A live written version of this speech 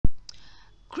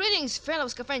Greetings fellow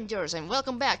scavengers and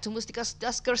welcome back to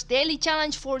Duskers Daily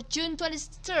Challenge for June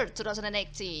 23rd,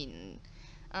 2018.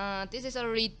 This is a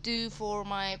redo for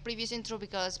my previous intro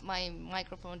because my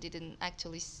microphone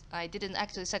I didn't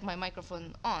actually set my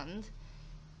microphone on.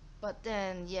 But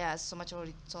then, yeah, so much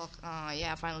already talked.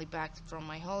 Yeah, finally back from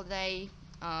my holiday.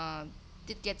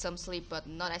 Did get some sleep, but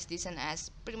not as decent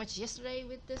as pretty much yesterday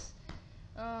with this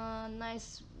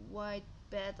nice white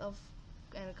bed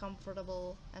and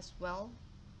comfortable as well.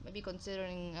 Maybe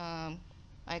considering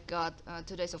I got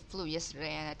 2 days of flu yesterday,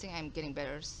 and I think I'm getting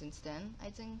better since then. I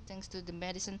think thanks to the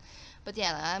medicine. But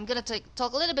yeah, I'm gonna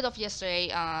talk a little bit of yesterday.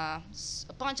 A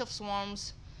bunch of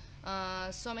swarms,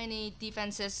 so many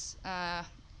defenses,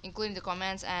 including the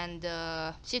commands and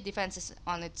the ship defenses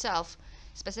on itself.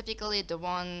 Specifically, the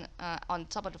one on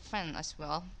top of the fan as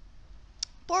well.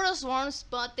 Portal swarms,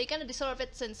 but they kind of deserve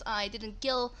it since I didn't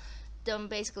kill them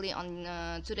basically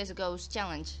on 2 days ago's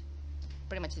challenge.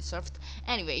 Pretty much deserved.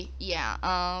 Anyway,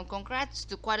 yeah, congrats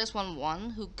to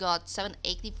Quatus11 who got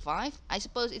 785. I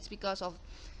suppose it's because of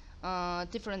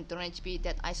different turn HP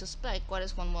that I suspect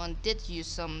Quatus11 did use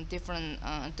some different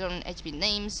turn HP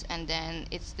names, and then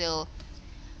it's still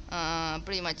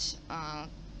pretty much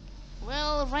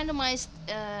well randomized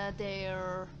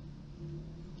their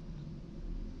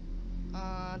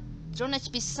drone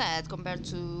HP set compared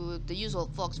to the usual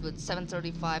Fox with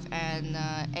 735 and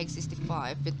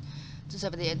X65 with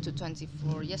 270 and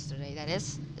 224 yesterday, that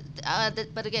is.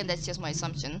 But again, that's just my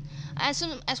assumption. As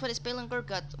soon as what is Spelunker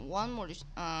got one more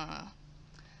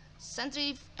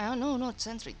sentry. No, not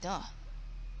sentry, duh.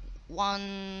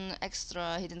 One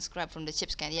extra hidden scrap from the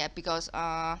ship scan, yeah, because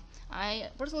I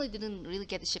personally didn't really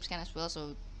get the ship scan as well,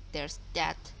 so there's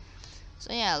that.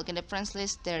 So yeah, look at the friends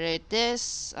list, there it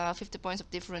is. 50 points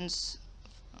of difference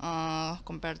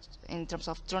compared in terms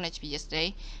of drone HP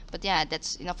yesterday. But yeah,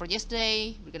 that's enough for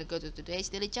yesterday. We're gonna go to today's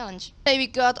daily challenge. Today we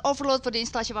got Overload for the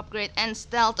installation upgrade and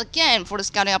Stealth again for the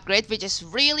scouting upgrade, which is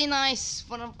really nice.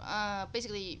 One of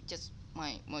basically just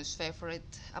my most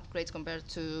favorite upgrades compared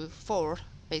to 4.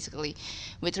 Basically,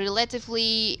 with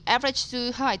relatively average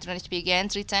to high drone HP again,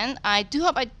 310. I do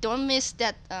hope I don't miss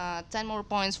that 10 more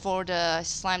points for the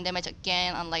slime damage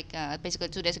again, unlike basically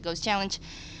 2 days ago's challenge.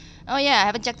 Oh yeah, I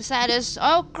haven't checked the status.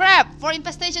 Oh crap, for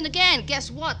infestation again.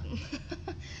 Guess what?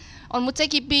 On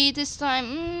Muteki B this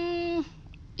time,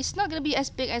 it's not gonna be as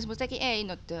big as Muteki A,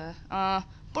 not the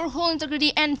poor hole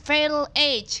integrity and fatal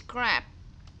age. Crap.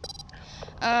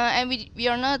 And we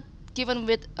are not given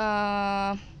with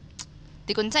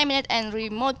the contaminate and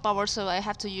remote power, so I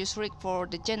have to use Iirc for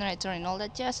the generator and all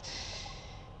that jazz.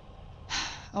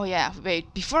 Oh yeah,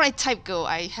 wait, before I type go,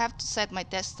 I have to set my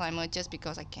test timer just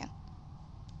because I can.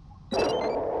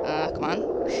 Come on.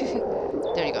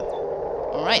 There you go.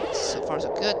 Alright, so far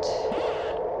so good.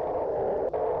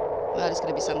 Well, it's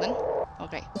gonna be something.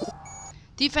 Okay.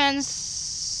 Defense.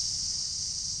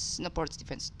 No ports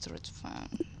defense. Turret fan.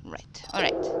 Right.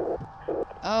 Alright.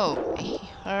 Oh, I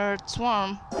heard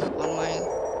swarm on my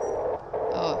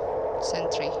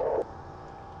sentry.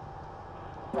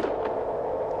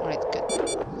 Alright, good.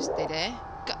 Stay there.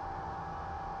 Go.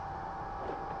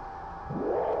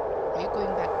 Are you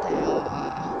going back down?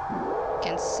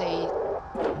 Can't say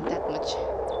that much.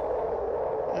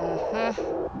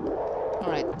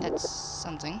 Alright, that's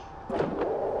something.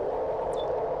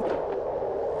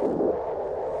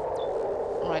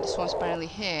 Alright, this one's apparently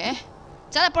here.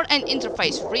 Teleport and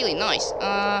interface, really nice.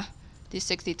 This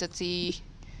 60-30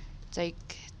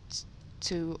 take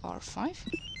 2 or 5.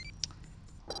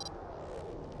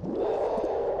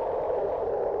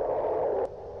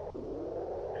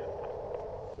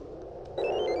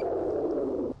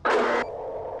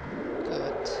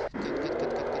 Good.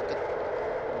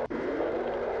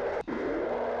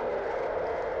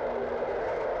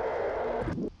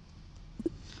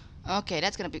 Okay,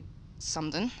 that's gonna be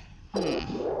something.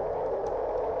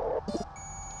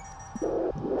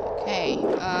 Okay,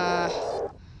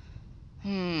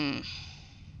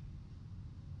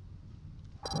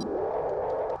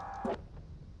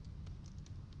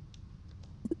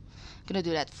 gonna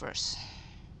do that first.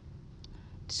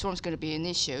 The swarm's gonna be an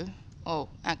issue. Oh,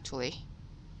 actually.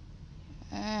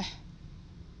 I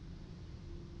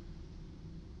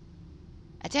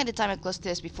think at the time I close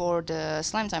this before the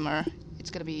slime timer, it's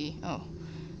gonna be... Oh,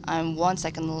 I'm 1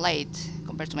 second late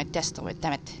compared to my test over,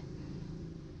 damn it.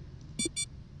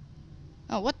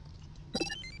 Oh, what?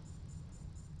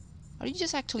 Are you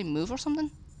just actually move or something?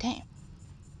 Damn.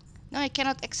 No, I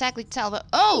cannot exactly tell, but...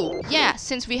 Oh, yeah,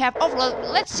 since we have overload,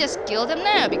 let's just kill them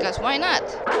now, because why not?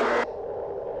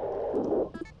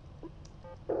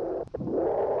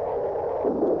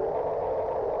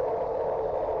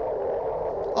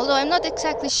 Although I'm not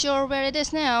exactly sure where it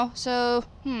is now, so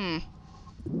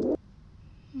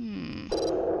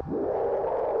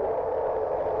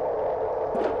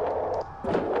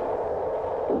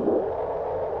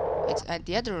It's at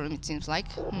the other room, it seems like.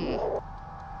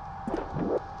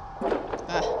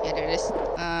 Yeah, there it is.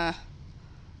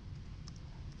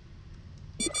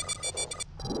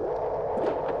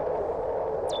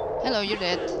 Hello, you're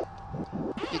dead.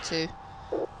 You too.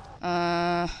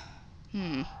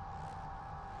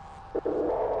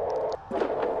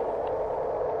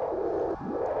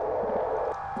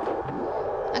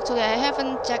 Actually, I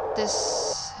haven't checked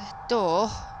this door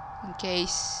in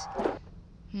case.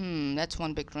 That's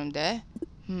one big room there.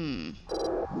 Then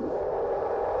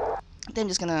I'm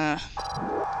just gonna.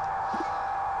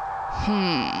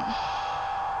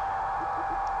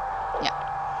 Yeah.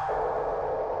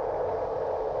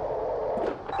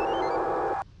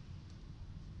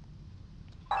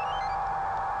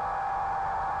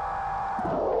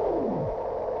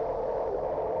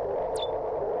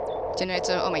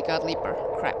 Generator. Oh my god, leaper.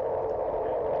 Crap.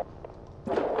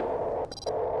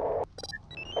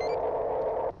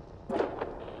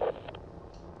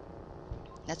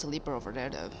 That's a leaper over there,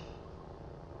 though.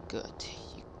 Good.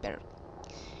 You better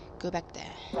go back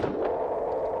there.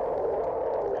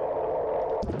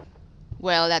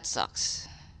 Well, that sucks.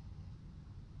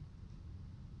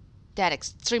 That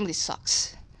extremely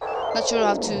sucks. Not sure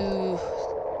how to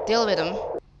deal with him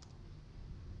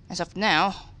as of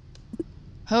now.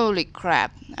 Holy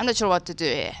crap. I'm not sure what to do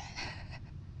here.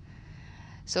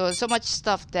 So much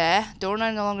stuff there. Door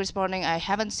 9 no longer spawning. I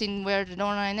haven't seen where the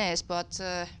door 9 is, but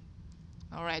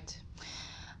alright.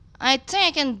 I think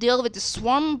I can deal with the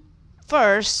swarm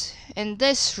first in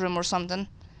this room or something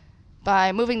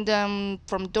by moving them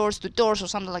from doors to doors or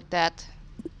something like that.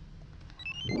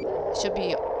 Should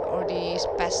be already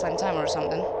past time or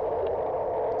something.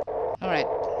 Alright,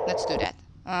 let's do that.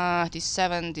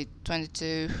 D7,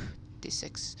 D22,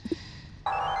 D6.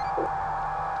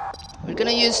 We're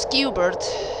gonna use Qbert.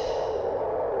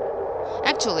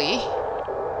 Actually,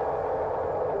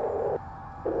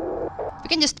 we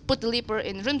can just put the leaper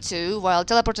in room 2 while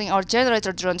teleporting our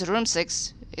generator drone to room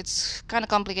 6. It's kinda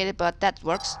complicated, but that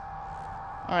works.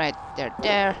 Alright, they're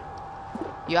there.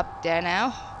 You up there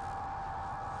now?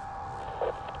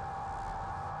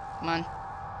 Come on.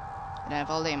 You don't have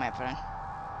all day, my friend.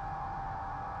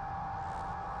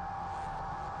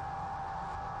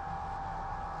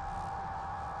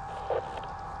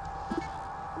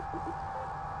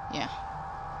 Yeah.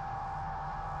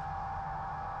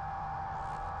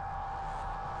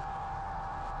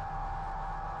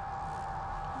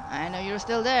 I know you're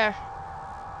still there.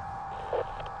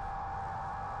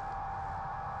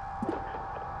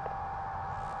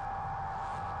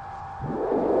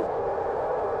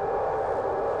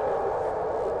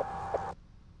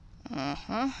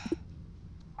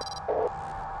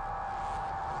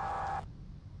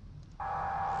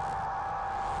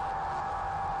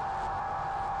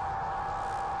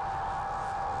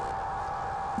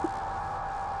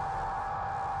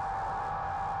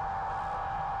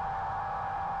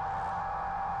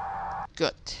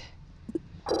 Good.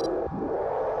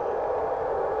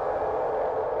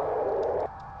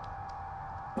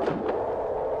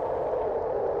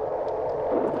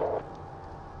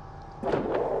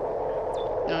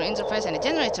 No interface and a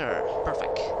generator.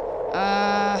 Perfect.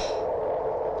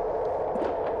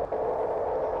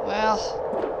 Well,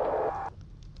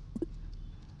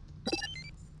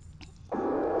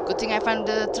 good thing I found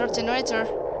the third generator.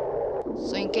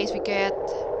 So in case we get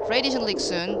radiation leak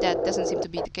soon, that doesn't seem to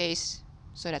be the case.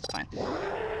 So that's fine.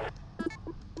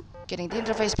 Getting the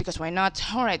interface because why not?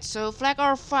 Alright, so flag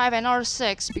R5 and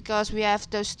R6 because we have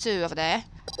those two over there.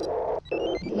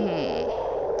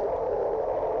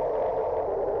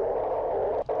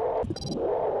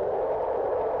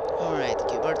 Alright,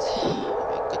 Qbert.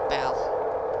 My good pal.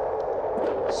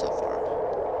 So far.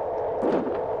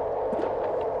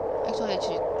 Actually,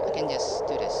 I can just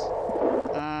do this.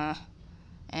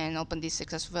 And open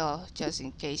D6 as well, just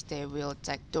in case they will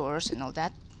attack doors and all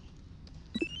that.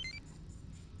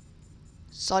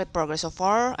 Solid progress so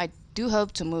far. I do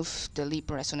hope to move the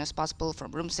leaper as soon as possible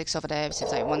from room 6 over there,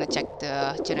 since I want to check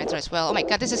the generator as well. Oh my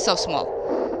god, this is so small.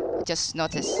 I just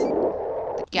noticed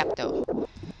the gap though.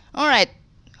 Alright.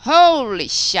 Holy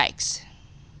shikes.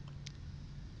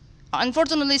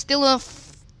 Unfortunately, still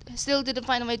didn't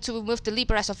find a way to move the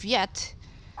leaper as of yet.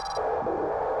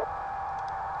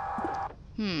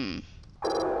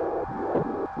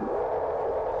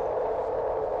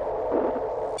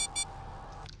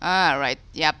 Alright,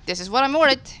 yep, this is what I'm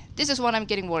worried. This is what I'm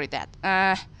getting worried at.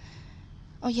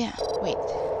 Oh yeah, wait.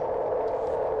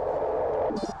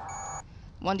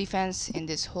 One defense in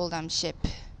this whole damn ship.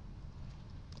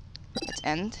 Let's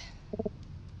end.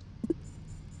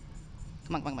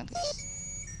 Come on, come on, come on, guys.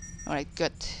 Alright,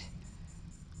 good.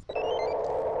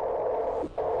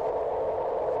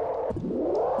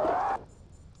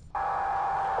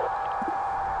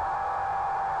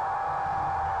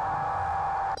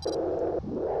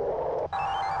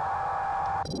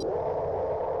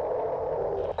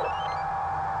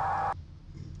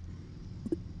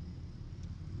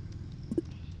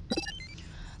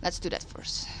 Let's do that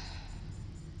first.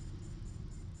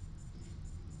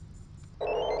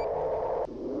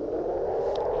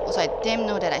 Also, I damn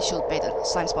know that I should pay the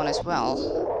slime spawn as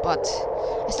well, but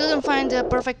I still don't find the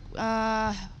perfect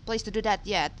place to do that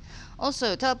yet.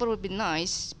 Also, teleport would be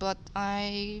nice, but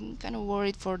I'm kind of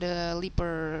worried for the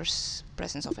leaper's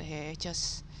presence over here.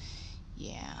 Just,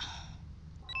 yeah.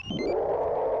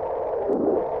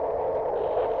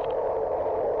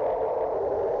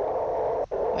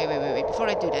 Wait, before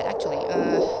I do that, actually,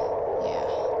 yeah.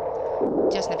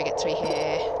 Just navigate 3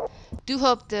 here. Do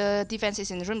hope the defense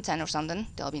is in room 10 or something,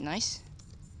 that'll be nice.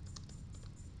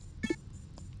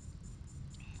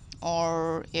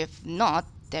 Or if not,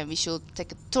 then we should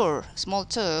take a tour, small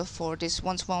tour for this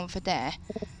one swarm over there.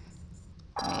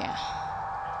 Oh, yeah.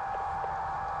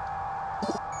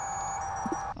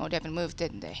 Oh, they haven't moved,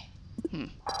 didn't they?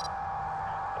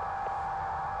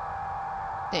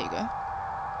 There you go.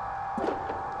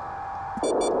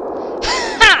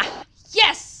 Ha!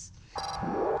 Yes!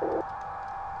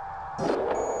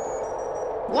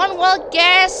 One wild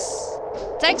guess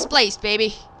takes place,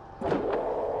 baby.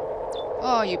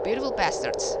 Oh, you beautiful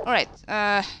bastards. Alright,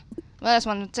 well, that's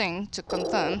one thing to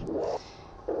confirm.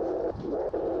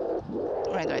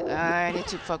 Right, I need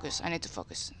to focus,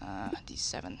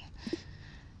 D7.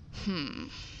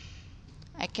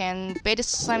 I can bait the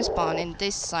slime spawn in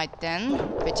this side then,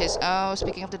 which is, oh,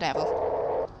 speaking of the devil.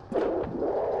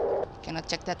 Cannot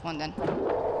check that one then.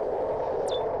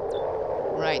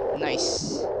 Right,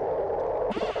 nice.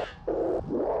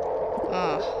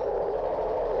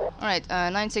 Alright,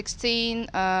 916,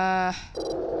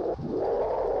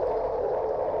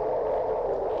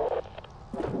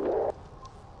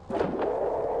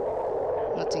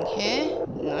 nothing here,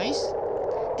 nice.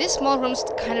 This small rooms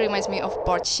kind of reminds me of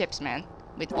barge ships, man,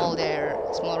 with all their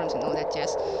small rooms and all that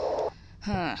jazz.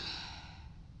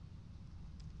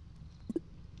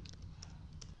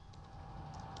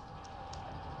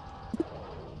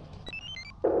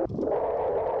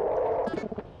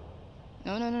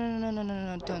 No,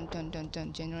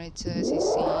 don't generators,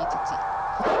 CC, TT.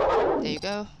 There you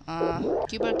go.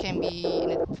 Cuber can be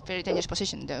in a very dangerous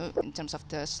position though, in terms of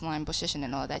the slime position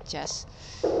and all that jazz.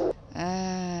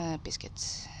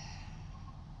 Biscuits.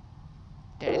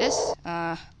 There it is.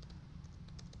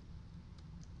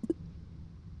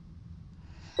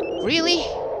 Really?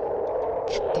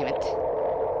 God damn it.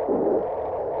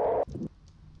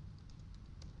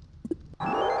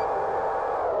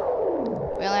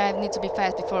 Well, I need to be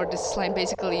fast before this slime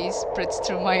basically spreads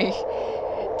through my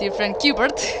dear friend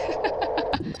Cubert.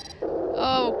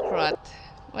 Oh, crud.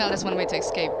 Well, that's one way to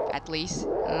escape, at least.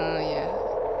 Yeah.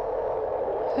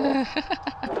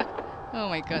 Oh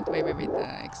my god, wait,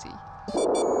 XC. There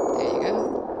you go.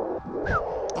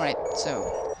 Alright,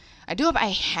 so I do hope I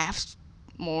have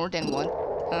more than one.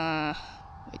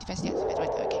 Wait, defense, yeah, right,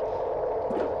 okay.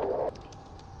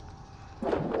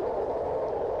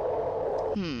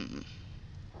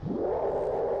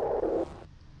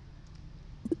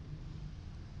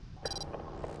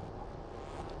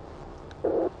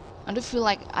 I do feel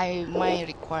like I might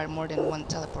require more than one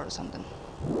teleport or something.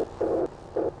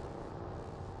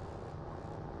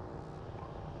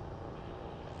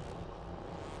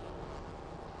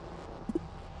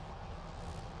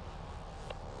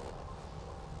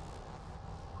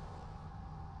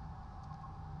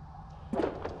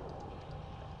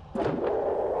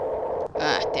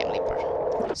 Ah, damn leaper.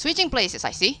 Switching places,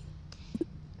 I see.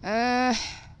 I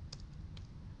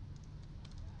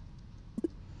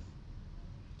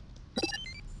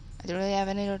don't really have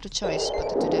any other choice but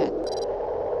to do that.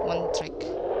 One trick.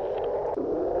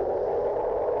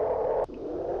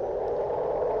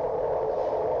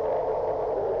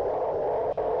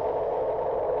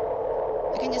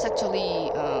 I can just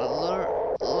actually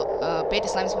bait the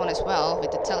slime spawn as well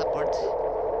with the teleport.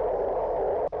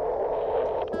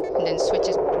 And then switch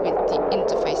it with the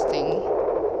interface thing.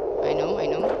 I know.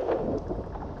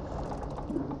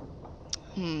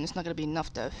 It's not gonna be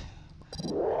enough though.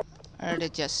 Or they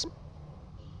just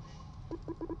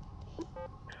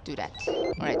do that.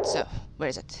 Alright, so where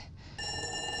is it?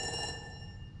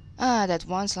 Ah, that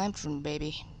one slime room,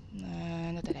 baby.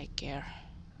 Not that I care.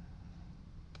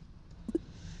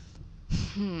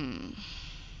 Hmm.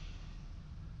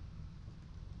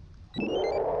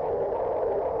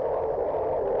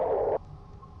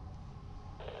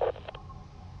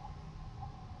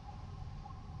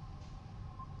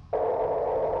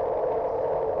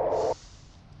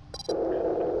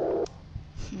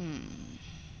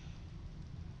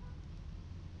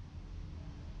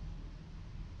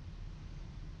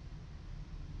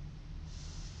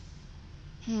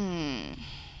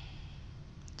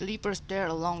 The leapers there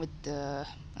along with the...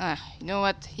 you know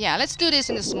what? Yeah, let's do this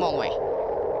in a small way.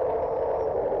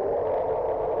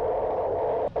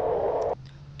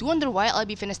 Do wonder why I'll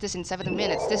be finished this in 7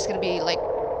 minutes. This is gonna be like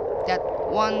that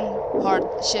one hard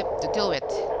ship to deal with.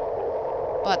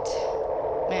 But,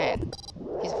 man,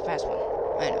 he's a fast one.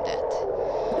 I know that.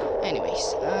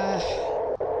 Anyways,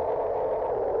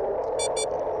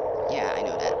 yeah, I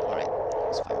know that. Alright,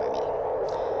 it's fine by me.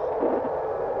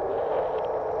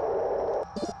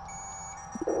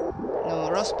 No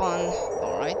respawn.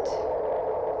 Alright.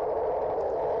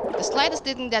 The slightest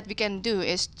thing that we can do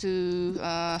is to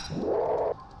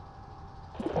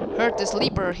hurt this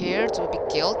leaper here to be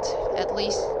killed, at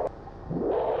least.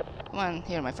 Come on,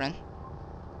 here, my friend.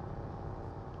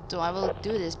 So I will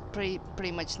do this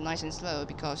pretty much nice and slow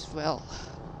because, well,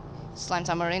 slime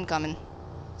timer incoming.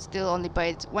 Still only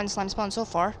by one slime spawn so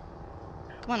far.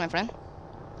 Come on, my friend.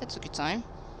 That took your time.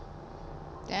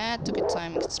 That took your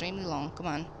time extremely long. Come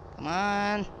on. Come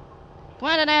on. Come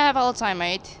on, and I have all the time,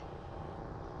 mate.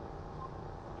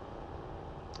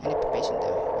 I need probation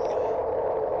though.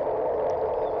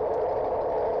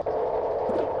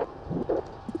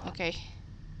 Yeah. Okay.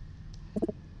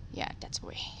 Yeah, that's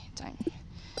way time.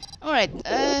 Alright,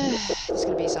 this is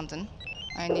gonna be something.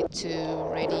 I need to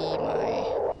ready my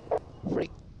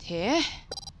freak here.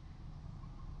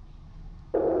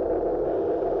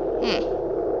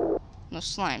 No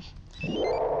slime.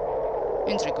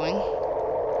 Intriguing.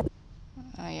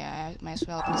 Yeah, I might as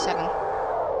well open 7.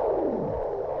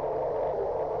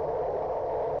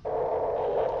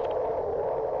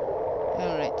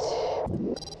 Alright.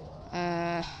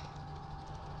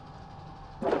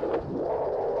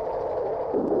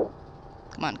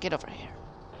 Come on, get over here.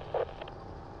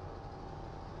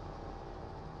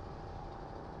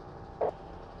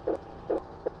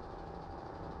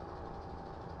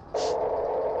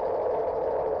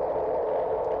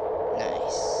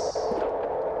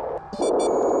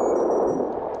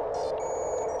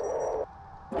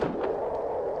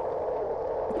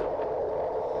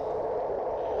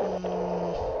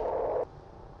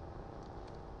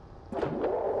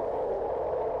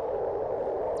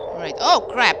 Right. Oh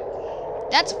crap!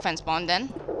 That's a fence spawn then.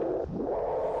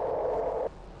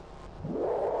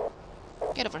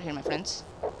 Get over here, my friends.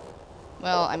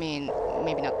 Well, I mean,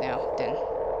 maybe not now then.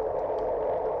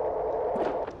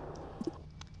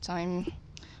 Time.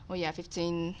 Oh yeah,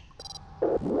 15.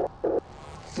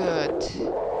 Good.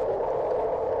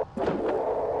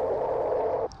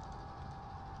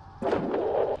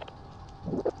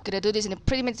 Gonna do this in a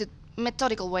pretty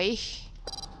methodical way.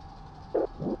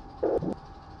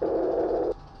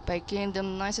 By killing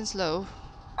them nice and slow.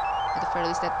 At the very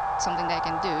least, that's something that I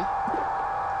can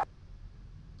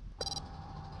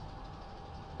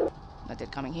do. But they're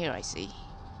coming here, I see.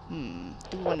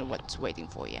 Do wonder what's waiting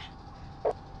for you.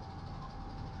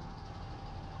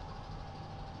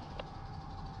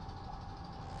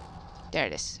 There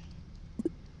it is.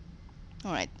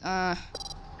 Alright, gonna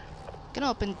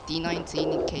open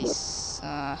D19 in case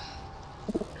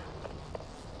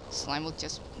slime will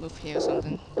just move here or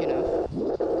something, you know.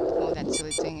 All that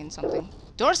silly thing and something.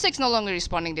 Door 6 no longer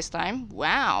responding this time.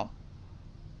 Wow.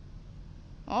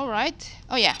 Alright.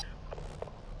 Oh yeah.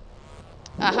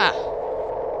 Aha.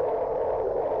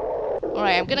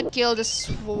 Alright, I'm gonna kill the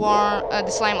swarm, the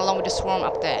slime along with the swarm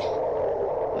up there.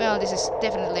 Well, this is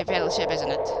definitely a fatal ship, isn't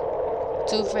it?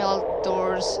 2 failed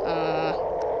doors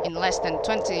in less than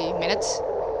 20 minutes.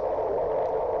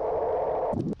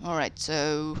 Alright,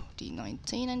 so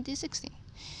D19 and D16.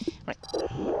 Right.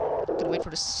 Gonna wait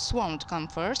for the swarm to come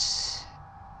first.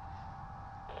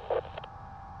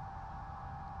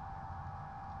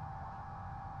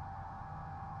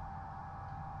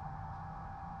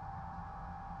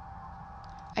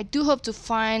 I do hope to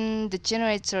find the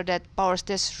generator that powers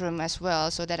this room as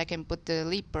well, so that I can put the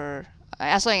leaper,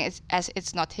 as long as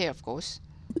it's not here, of course.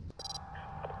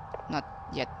 Not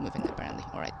yet moving, apparently.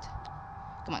 Alright.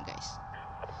 Come on, guys.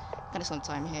 Got some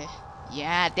time here.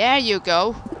 Yeah, there you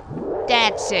go.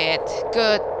 That's it.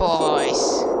 Good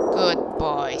boys. Good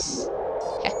boys.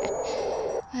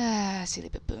 Silly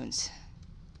baboons.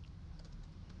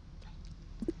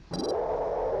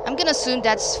 I'm gonna assume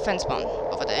that's fence spawn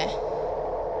over there.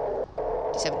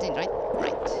 D17, right?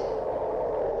 Right.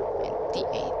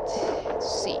 58.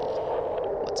 Let's see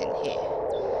what's in here.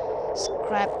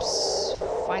 Scraps,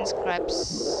 fine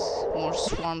scraps, more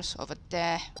swarms over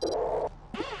there.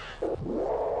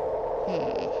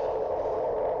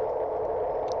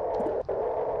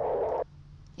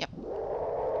 Yep.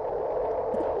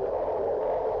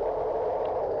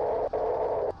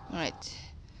 Alright.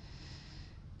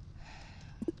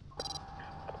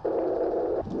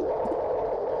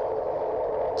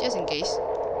 Just in case.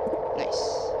 Nice.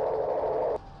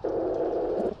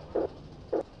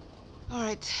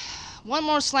 Alright. One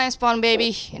more slime spawn,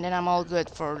 baby, and then I'm all good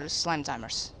for the slime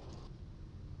timers.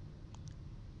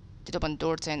 Did open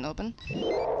door 10 open.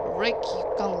 Rick,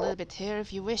 you come a little bit here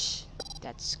if you wish.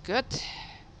 That's good.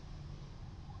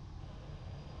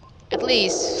 At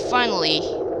least, finally,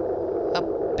 a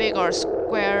bigger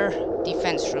square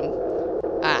defense room.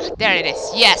 Ah, there it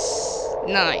is. Yes!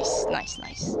 Nice, nice,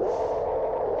 nice.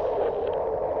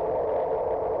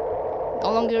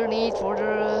 No longer need for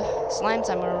the slime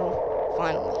timer,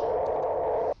 finally.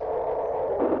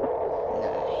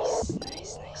 Nice,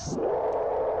 nice, nice.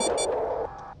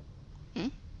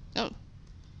 Oh.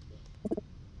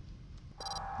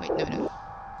 Wait, no.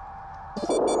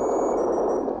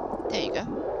 There you go.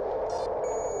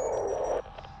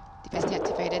 Defense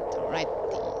deactivated. Alright,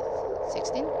 the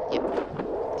 16. Yep.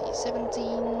 The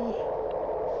 17.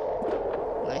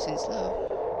 Nice and slow.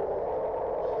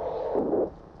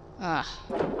 Ah.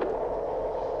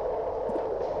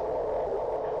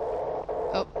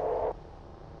 Oh.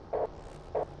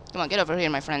 Come on, get over here,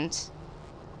 my friends.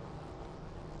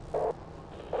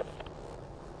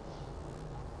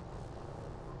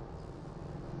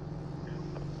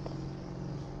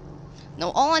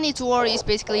 Now all I need to worry is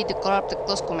basically to corrupt the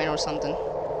close command or something.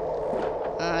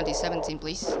 The 17,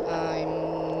 please. I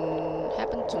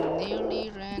happen to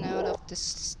nearly ran out of this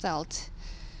stealth.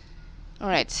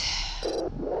 Alright.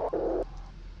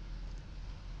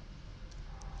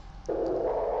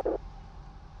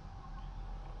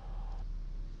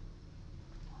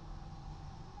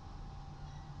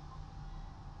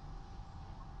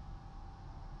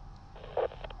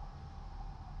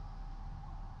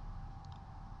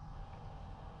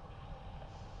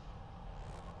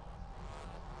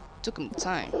 Took him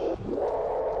time.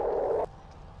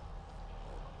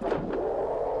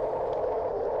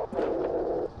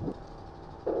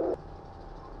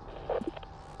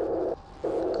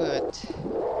 Good.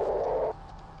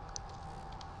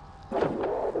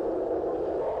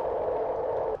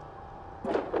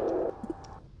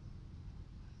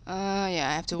 Yeah,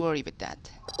 I have to worry with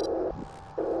that.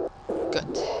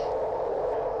 Good.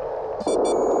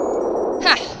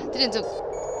 Ha!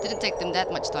 Didn't take them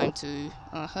that much time to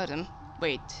hurt him.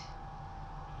 Wait.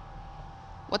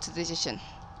 What's the decision?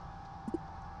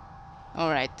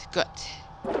 Alright, good.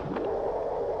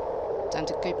 Time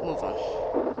to keep move on.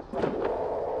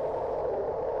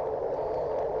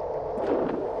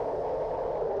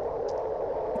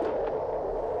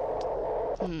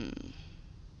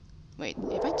 Wait,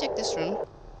 if I check this room,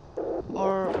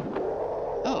 or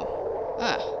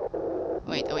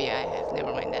wait, oh yeah, I have.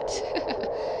 Never mind that.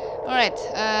 Alright,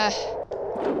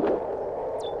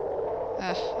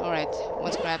 alright,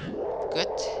 one scrap. Good.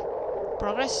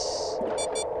 Progress.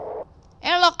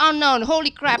 Airlock unknown. Holy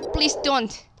crap, please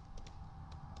don't.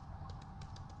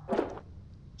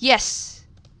 Yes.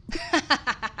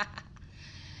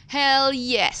 Hell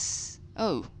yes.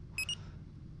 Oh.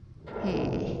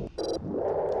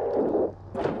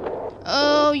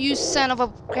 Oh, you son of a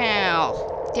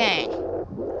cow. Dang.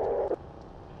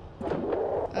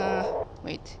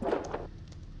 Wait.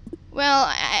 Well,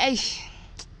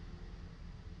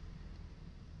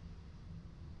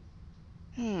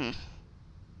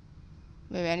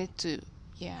 Maybe I need to...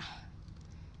 yeah.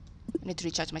 I need to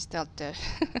recharge my stealth there.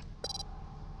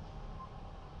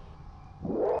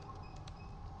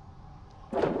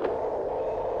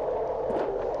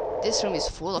 This room is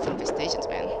full of infestations,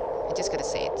 man. I just gotta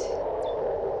say it.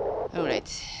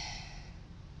 Alright.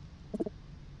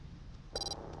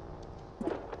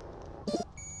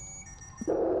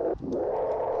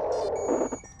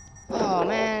 Oh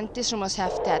man, this room must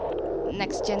have that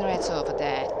next generator over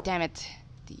there. Damn it.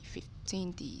 The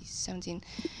 15, the 17.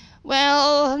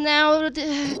 Well, now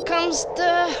comes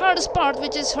the hardest part,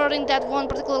 which is hurting that one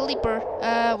particular leaper.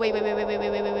 Wait.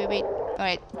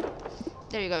 Alright.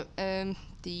 There you go.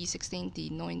 The 16, the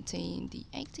 19, the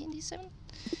 18, the 7.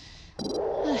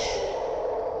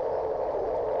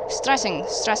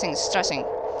 Stressing.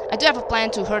 I do have a plan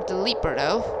to hurt the leaper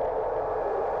though.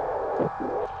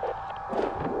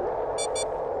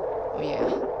 Oh yeah,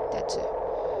 that too.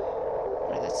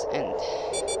 Right, let's end.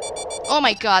 Oh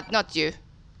my god, not you.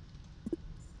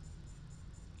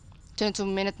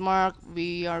 22-minute mark,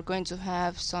 we are going to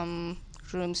have some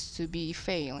rooms to be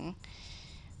failing.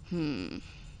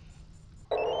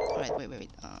 Alright,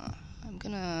 wait. I'm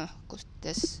gonna close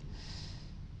this.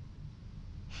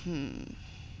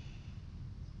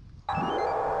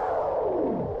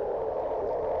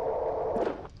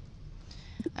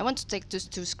 I want to take those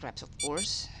 2 scraps, of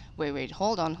course. Wait,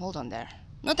 hold on there.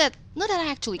 Not that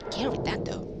I actually care with that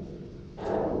though.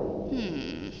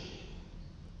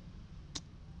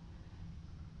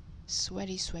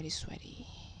 Sweaty.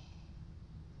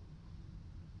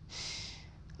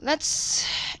 Let's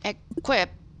equip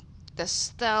the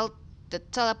stealth, the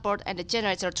teleport, and the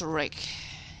generator to Iirc.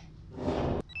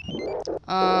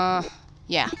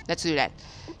 Yeah, let's do that.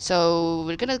 So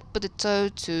we're gonna put the toe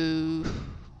to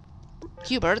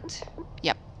Hubert.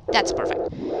 Yep, that's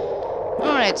perfect.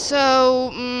 Alright,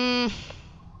 so no,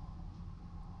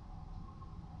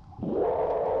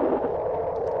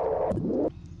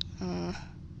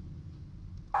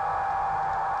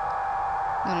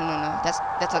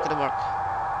 that's not gonna work.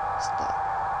 Stop.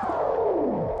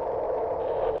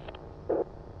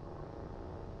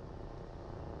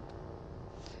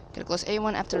 Gotta close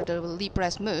A1 after the leap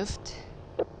press moved.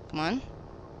 Come on.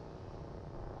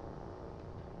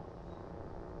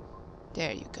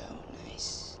 There you go.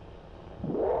 Nice.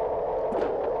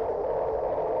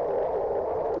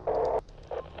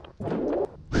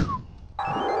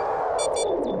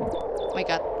 Oh my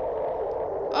god.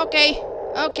 Okay.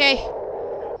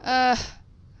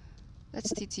 Let's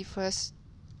TT first.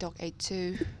 Dog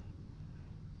A2.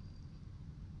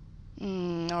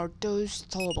 Are those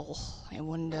tolerable? I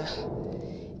wonder.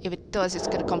 If it does, it's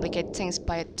gonna complicate things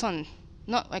by a ton.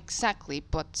 Not exactly,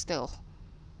 but still.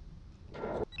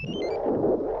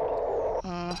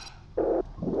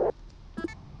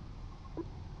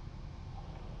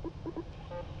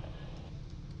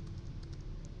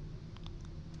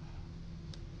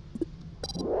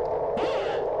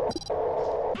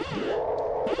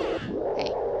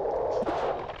 Hey.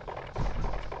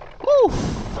 Woo!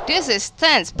 This is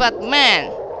tense, but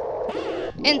man,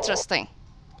 interesting.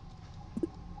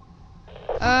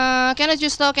 Cannot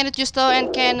use stow,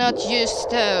 and cannot use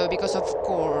stow, because of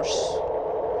course.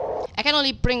 I can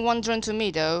only bring 1 drone to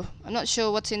me though. I'm not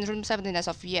sure what's in room 17 as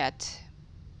of yet.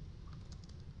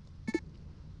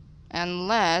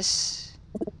 Unless...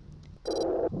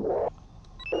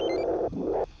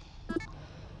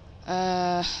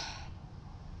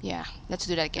 yeah, let's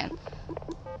do that again.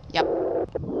 Yep.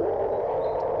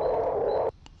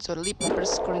 So the leap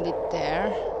is currently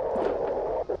there.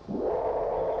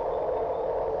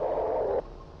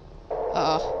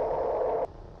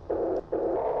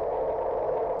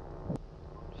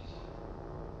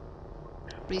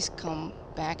 Please come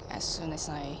back as soon as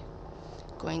I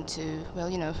going to, well,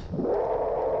 you know.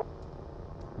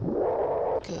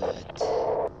 Good.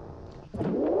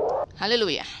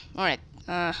 Hallelujah. Alright.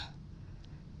 Alright.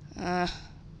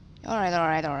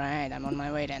 I'm on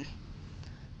my way then.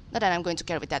 Not that I'm going to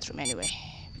care with that room anyway.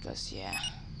 Because, yeah.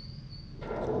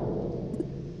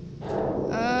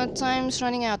 Time's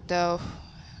running out though.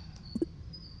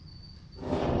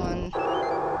 1.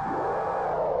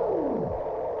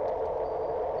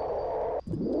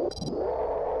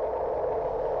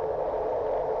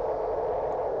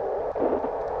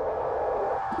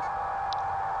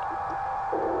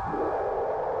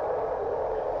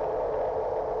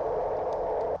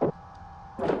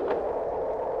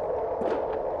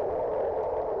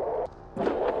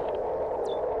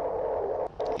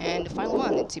 And the final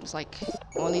one, it seems like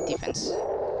only defense.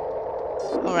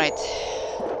 Alright,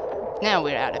 now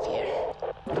we're out of here.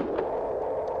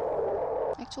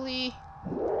 Actually,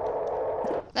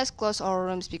 let's close our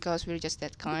rooms because we're just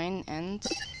that kind. And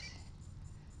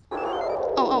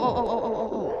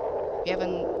oh, we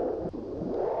haven't.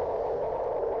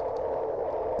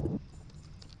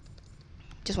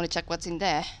 Just want to check what's in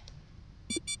there.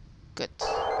 Good.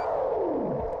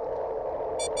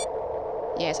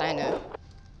 Yes, I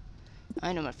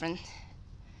know, my friend.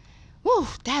 Woo,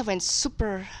 that went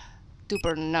super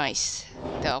duper nice,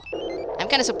 though. I'm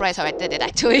kind of surprised how I did it,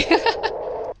 actually.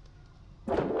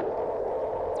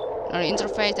 Or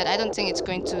interface that I don't think it's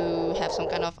going to have some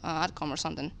kind of outcome or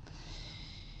something.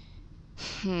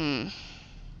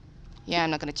 Yeah,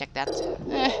 I'm not gonna check that.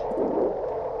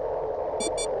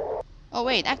 Oh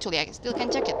wait, actually I still can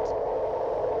check it.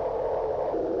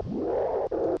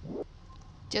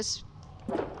 Just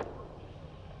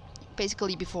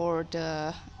basically before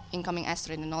the incoming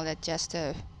asteroid and all that jazz.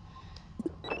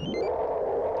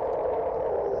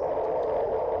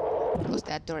 Close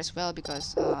that door as well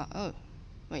because oh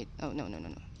wait, oh no,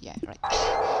 yeah, right.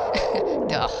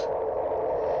 Duh.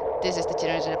 This is the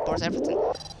generator that pours everything.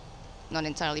 not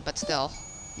entirely, but still.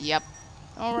 Yep.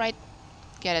 Alright,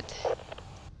 get it.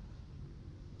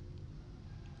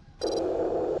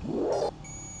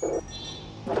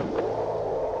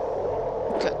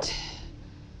 Good.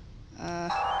 Yeah,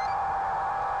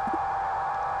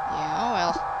 oh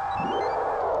well.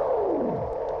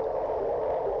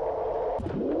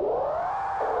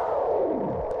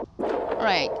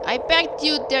 Right, I begged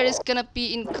you there is gonna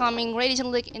be incoming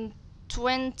radiation leak in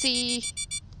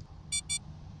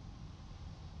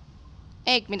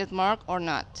 28-minute mark or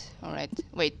not. Alright,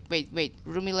 wait.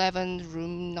 Room 11,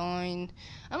 room 9.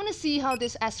 I wanna see how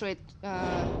this asteroid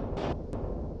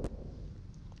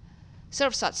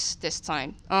serves us this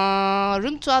time.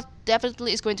 Room 12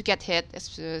 definitely is going to get hit,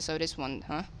 so this one,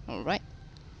 huh? Alright.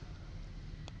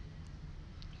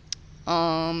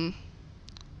 I'm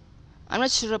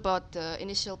not sure about the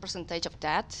initial percentage of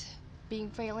that being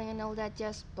failing and all that,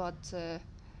 yes, but I'm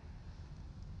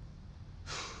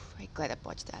glad I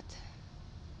botched that.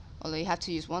 Although you have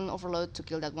to use one overload to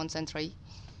kill that one sentry.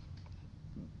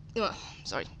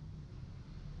 Sorry.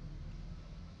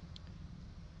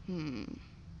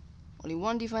 Only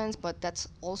one defense, but that's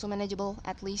also manageable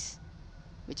at least,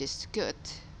 which is good.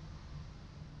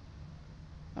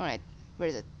 Alright, where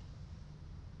is it?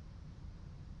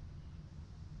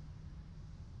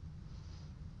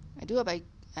 I do hope I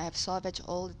have salvaged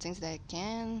all the things that I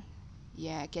can.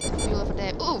 Yeah, get the fuel over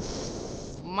there. Oof!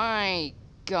 My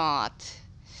god.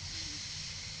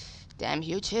 Damn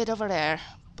huge hit over there.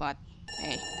 But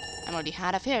hey, I'm already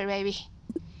out of here, baby.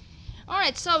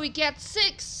 Alright, so we get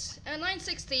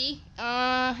 960,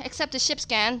 except the ship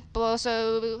scan, but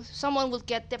so someone will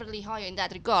get definitely higher in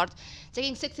that regard.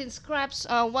 Taking 16 scraps,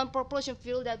 1 propulsion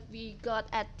fuel that we got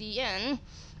at the end.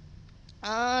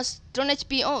 Drone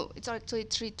HP, oh, it's actually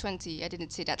 320, I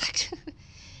didn't see that.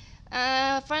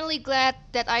 Finally glad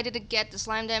that I didn't get the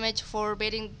slime damage for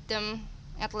baiting them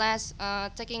at last.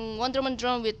 Taking one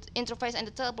drone with interface and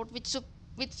the teleport, which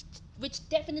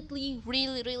definitely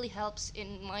really helps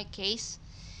in my case.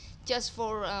 Just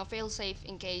for failsafe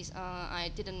in case I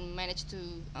didn't manage to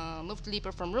move the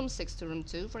leaper from room 6 to room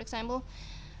 2, for example.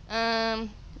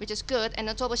 Which is good, and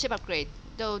a turbo ship upgrade.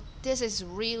 Though this is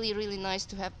really nice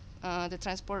to have the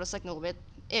transporter signal with,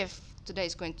 if today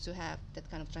is going to have that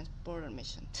kind of transporter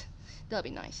mission. That'll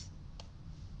be nice.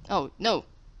 Oh, no.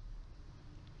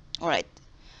 Alright.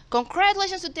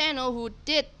 Congratulations to Dano, who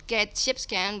did get ship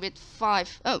scan with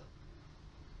 5. Oh.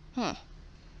 Huh.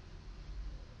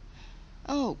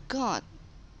 Oh, God.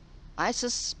 I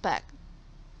suspect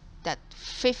that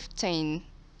 15...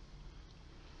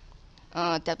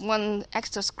 that one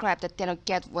extra scrap that Dano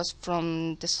get was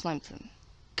from the slime room.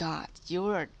 God,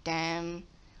 you're a damn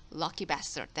lucky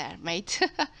bastard there, mate.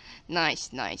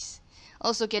 Nice.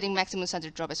 Also getting maximum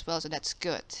sentry drop as well, so that's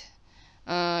good.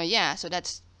 Yeah, so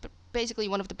that's basically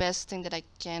one of the best thing that I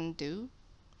can do.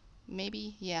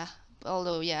 Maybe, yeah.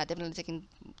 Although, yeah, definitely taking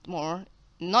more.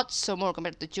 Not so more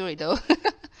compared to Jury, though.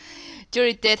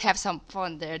 Jury did have some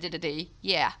fun there, didn't they?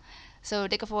 Yeah. So,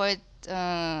 take a void,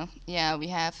 yeah, we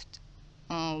have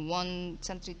 1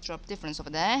 sentry drop difference over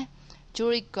there.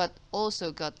 Jury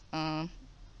also got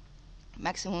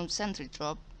maximum sentry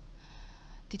drop.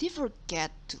 Did he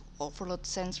forget to overload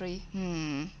sentry?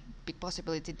 Big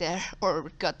possibility there.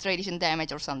 Or got radiation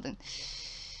damage or something.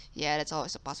 Yeah, that's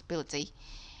always a possibility.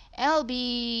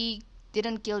 LB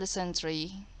didn't kill the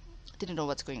sentry. Didn't know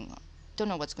what's going on. Don't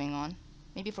know what's going on.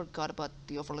 Maybe forgot about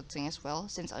the overload thing as well.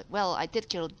 Since I did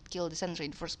kill the sentry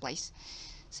in the first place.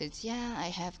 Since yeah, I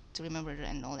have to remember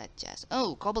and all that jazz.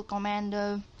 Oh, Cobalt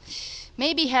Commando.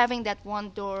 Maybe having that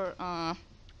one door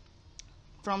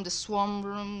from the swarm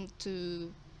room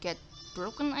to get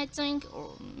broken, I think, or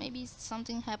maybe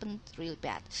something happened really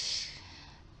bad.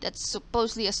 That's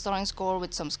supposedly a storing score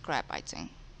with some scrap, I think.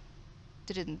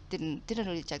 Didn't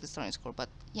really check the storing score, but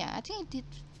yeah, I think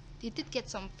it did get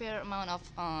some fair amount of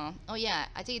oh yeah,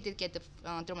 I think it did get the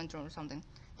drone or something.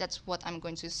 That's what I'm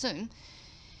going to assume.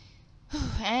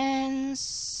 And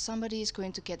somebody is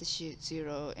going to get the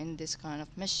 0 in this kind of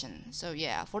mission. So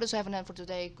yeah, for those who haven't done for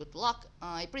today, good luck.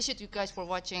 I appreciate you guys for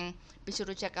watching. Be sure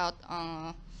to check out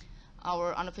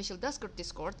our unofficial Duskers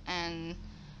Discord and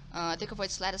take a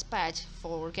voice latest patch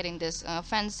for getting this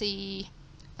fancy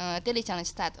daily challenge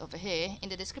stat over here in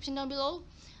the description down below.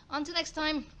 Until next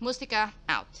time, Mustika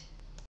out.